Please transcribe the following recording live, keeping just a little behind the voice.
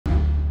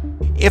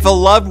If a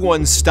loved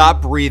one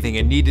stopped breathing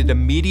and needed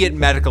immediate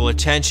medical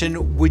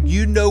attention, would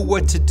you know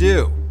what to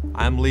do?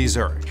 I'm Lee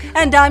Zurich.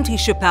 And I'm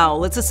Tisha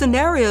Powell. It's a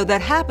scenario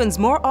that happens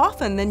more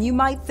often than you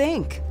might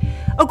think.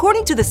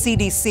 According to the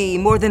CDC,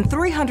 more than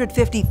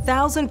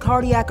 350,000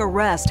 cardiac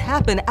arrests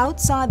happen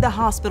outside the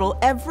hospital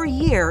every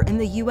year in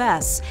the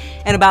U.S.,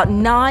 and about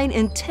 9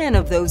 in 10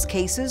 of those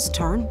cases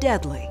turn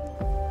deadly.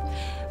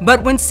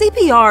 But when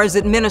CPR is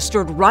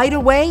administered right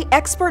away,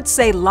 experts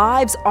say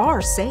lives are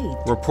saved.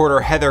 Reporter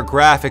Heather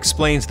Graff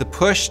explains the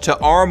push to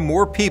arm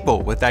more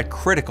people with that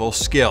critical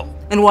skill.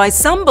 And why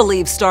some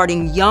believe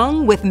starting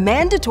young with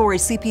mandatory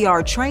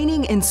CPR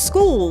training in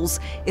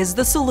schools is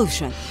the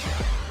solution.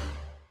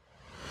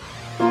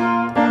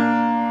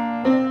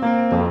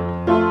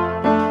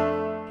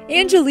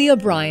 Angelia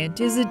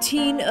Bryant is a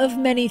teen of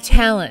many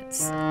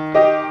talents.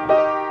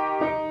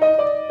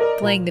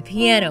 Playing the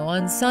piano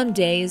on some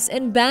days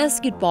and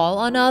basketball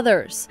on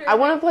others. I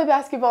want to play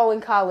basketball in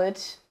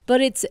college.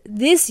 But it's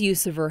this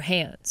use of her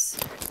hands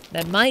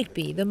that might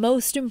be the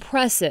most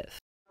impressive.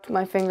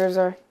 My fingers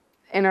are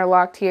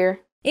interlocked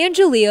here.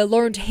 Angelia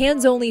learned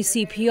hands-only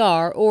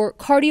CPR, or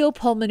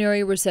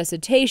cardiopulmonary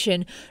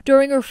resuscitation,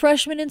 during her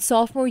freshman and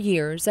sophomore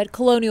years at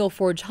Colonial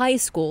Forge High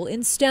School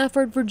in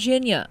Stafford,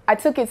 Virginia. I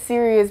took it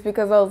serious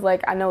because I was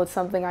like, I know it's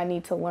something I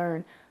need to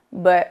learn,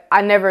 but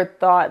I never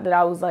thought that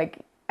I was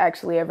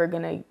actually ever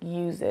gonna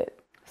use it.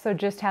 So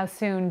just how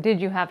soon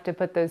did you have to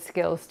put those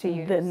skills to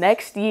use? The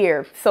next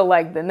year. So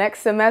the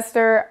next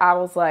semester, I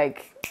was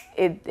like,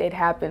 it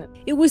happened.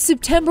 It was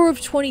September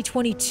of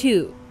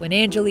 2022 when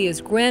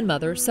Angelia's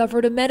grandmother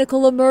suffered a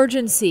medical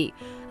emergency,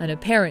 an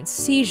apparent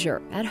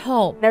seizure at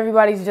home.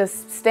 Everybody's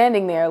just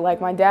standing there.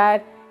 My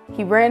dad,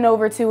 he ran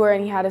over to her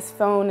and he had his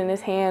phone in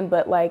his hand,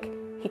 but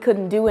he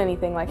couldn't do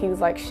anything. He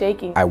was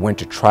shaking. I went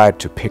to try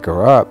to pick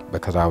her up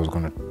because I was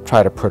gonna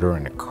try to put her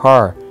in the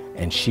car,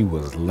 and she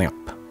was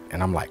limp.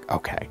 And I'm like,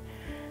 okay.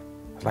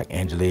 I was like,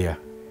 Angelia,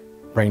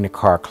 bring the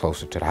car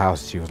closer to the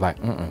house. She was like,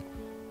 I'm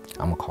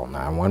gonna call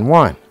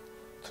 911.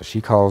 So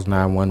she calls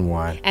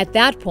 911. At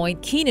that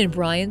point, Keenan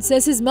Bryant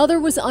says his mother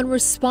was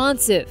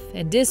unresponsive,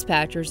 and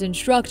dispatchers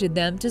instructed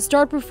them to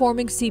start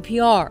performing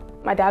CPR.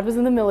 My dad was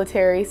in the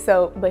military,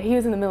 but he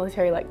was in the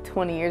military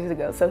 20 years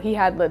ago. So he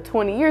had the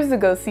 20 years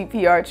ago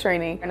CPR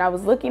training. And I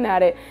was looking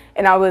at it,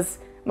 and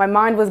my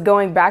mind was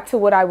going back to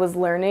what I was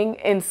learning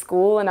in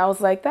school, and I was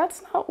like,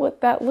 that's not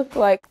what that looked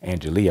like.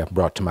 Angelia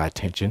brought to my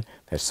attention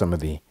that some of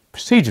the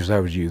procedures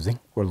I was using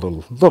were a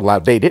little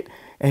outdated,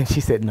 and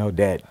she said, no,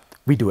 Dad,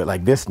 we do it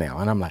like this now.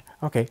 And I'm like,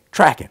 okay,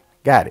 tracking,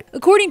 got it.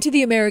 According to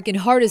the American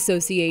Heart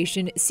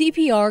Association,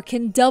 CPR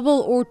can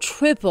double or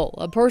triple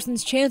a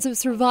person's chance of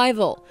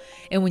survival.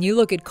 And when you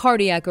look at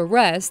cardiac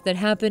arrests that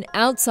happen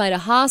outside a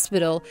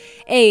hospital,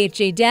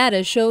 AHA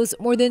data shows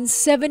more than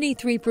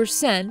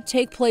 73%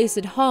 take place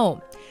at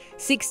home,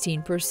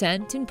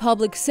 16% in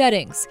public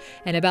settings,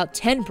 and about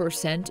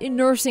 10% in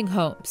nursing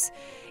homes.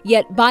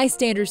 Yet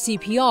bystander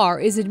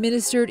CPR is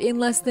administered in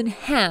less than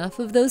half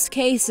of those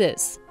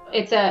cases.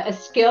 It's a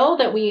skill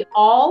that we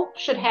all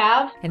should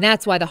have. And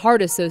that's why the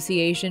Heart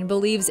Association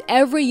believes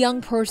every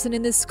young person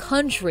in this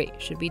country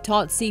should be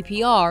taught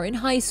CPR in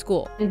high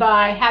school. And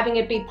by having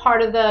it be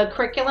part of the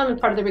curriculum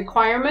and part of the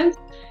requirements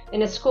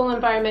in a school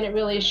environment, it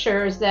really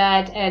assures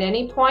that at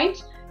any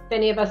point, if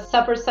any of us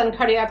suffer sudden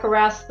cardiac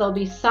arrest, there'll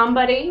be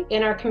somebody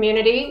in our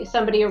community,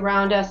 somebody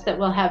around us that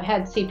will have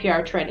had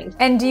CPR training.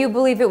 And do you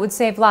believe it would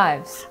save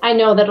lives? I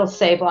know that it'll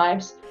save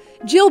lives.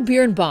 Jill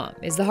Birnbaum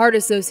is the Heart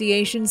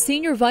Association's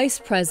Senior Vice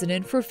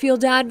President for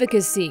Field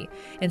Advocacy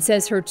and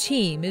says her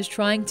team is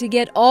trying to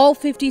get all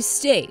 50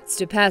 states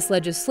to pass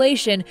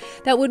legislation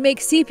that would make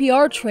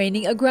CPR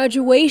training a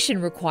graduation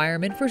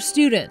requirement for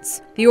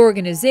students. The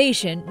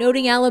organization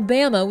noting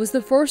Alabama was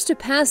the first to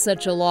pass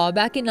such a law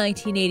back in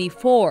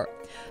 1984,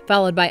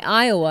 followed by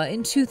Iowa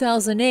in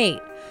 2008,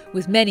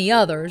 with many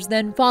others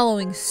then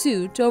following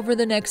suit over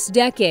the next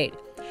decade,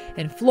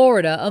 and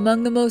Florida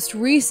among the most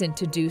recent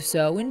to do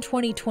so in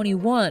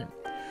 2021.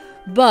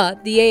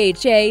 But the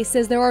AHA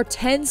says there are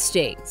 10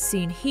 states,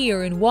 seen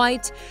here in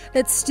white,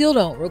 that still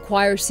don't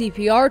require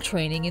CPR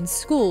training in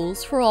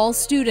schools for all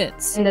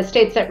students. In the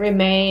states that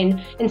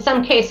remain, in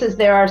some cases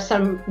there are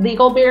some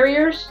legal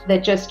barriers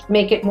that just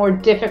make it more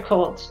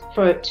difficult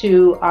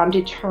to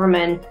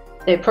determine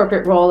the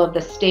appropriate role of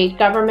the state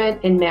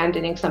government in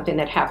mandating something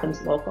that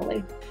happens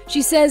locally.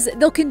 She says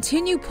they'll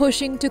continue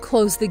pushing to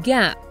close the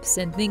gaps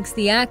and thinks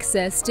the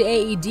Access to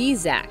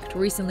AEDs Act,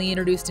 recently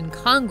introduced in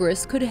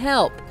Congress, could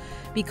help.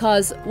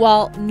 Because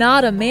while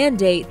not a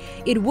mandate,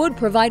 it would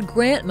provide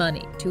grant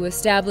money to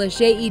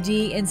establish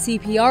AED and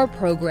CPR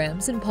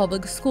programs in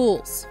public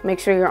schools. Make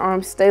sure your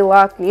arms stay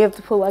locked, and you have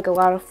to put a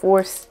lot of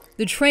force.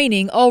 The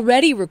training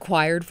already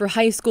required for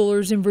high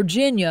schoolers in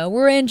Virginia,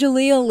 where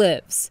Angelia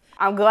lives.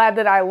 I'm glad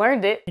that I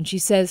learned it. And she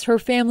says her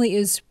family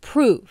is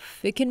proof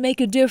it can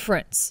make a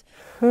difference.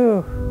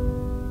 It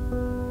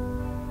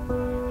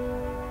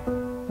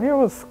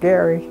was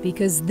scary.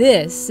 Because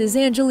this is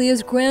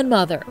Angelia's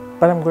grandmother.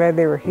 But I'm glad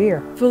they were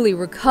here. Fully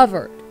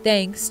recovered,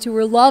 thanks to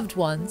her loved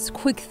ones'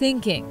 quick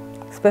thinking.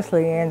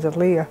 Especially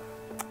Angelia.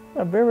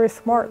 A very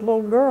smart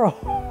little girl.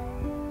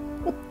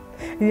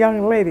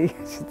 Young lady,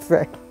 I should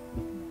say.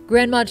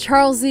 Grandma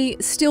Charlesy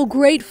still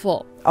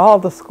grateful. All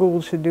the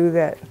schools should do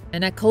that.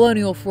 And at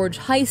Colonial Forge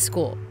High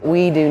School,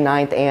 we do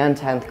 9th and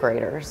 10th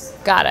graders.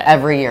 Got it.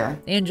 Every year.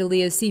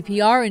 Angelia's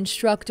CPR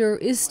instructor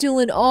is still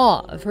in awe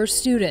of her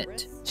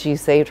student. She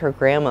saved her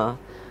grandma,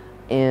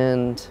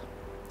 and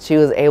she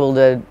was able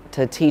to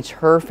teach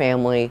her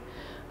family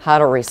how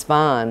to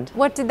respond.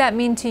 What did that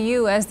mean to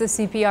you as the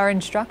CPR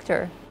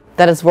instructor?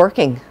 That it's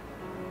working.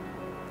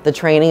 The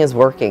training is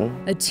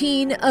working. A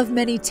teen of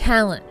many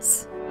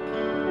talents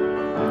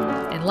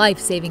and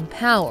life-saving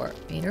power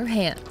in her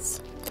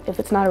hands. If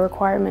it's not a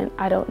requirement,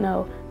 I don't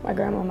know. My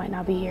grandma might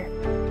not be here.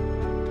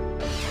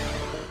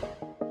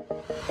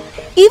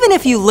 Even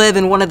if you live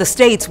in one of the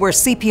states where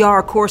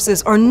CPR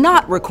courses are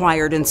not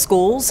required in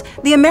schools,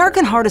 the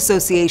American Heart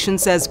Association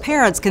says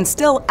parents can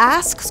still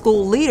ask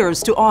school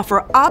leaders to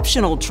offer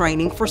optional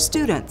training for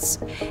students.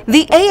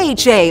 The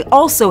AHA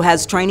also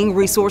has training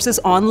resources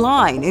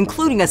online,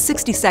 including a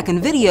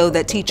 60-second video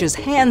that teaches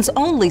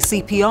hands-only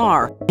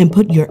CPR. And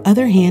put your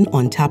other hand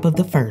on top of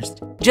the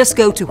first. Just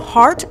go to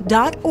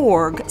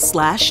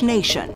heart.org/nation.